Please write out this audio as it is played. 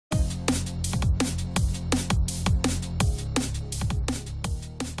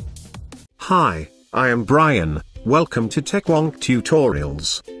Hi, I am Brian, welcome to Techwonk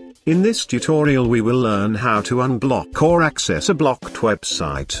Tutorials. In this tutorial we will learn how to unblock or access a blocked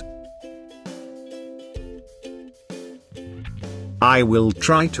website. I will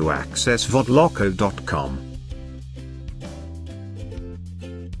try to access vodlocker.com.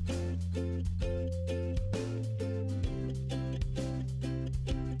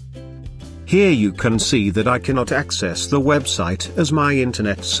 Here you can see that I cannot access the website as my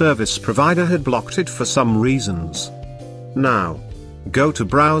internet service provider had blocked it for some reasons. Now, go to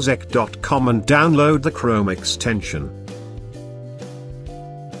browsec.com and download the Chrome extension.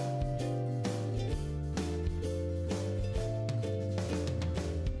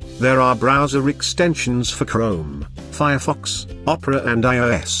 There are browser extensions for Chrome, Firefox, Opera and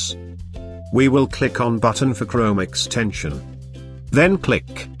iOS. We will click on button for Chrome extension. Then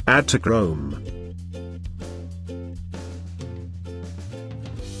click Add to Chrome.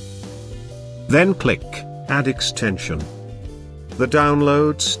 Then click Add extension. The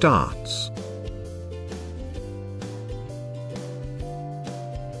download starts.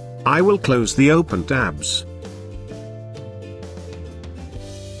 I will close the open tabs.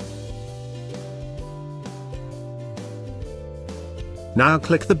 Now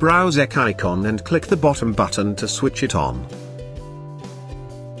click the Browsec icon and click the bottom button to switch it on.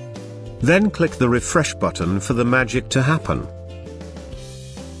 Then click the refresh button for the magic to happen.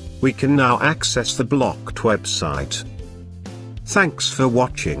 We can now access the blocked website. Thanks for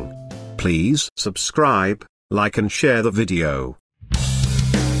watching. Please subscribe, like and share the video.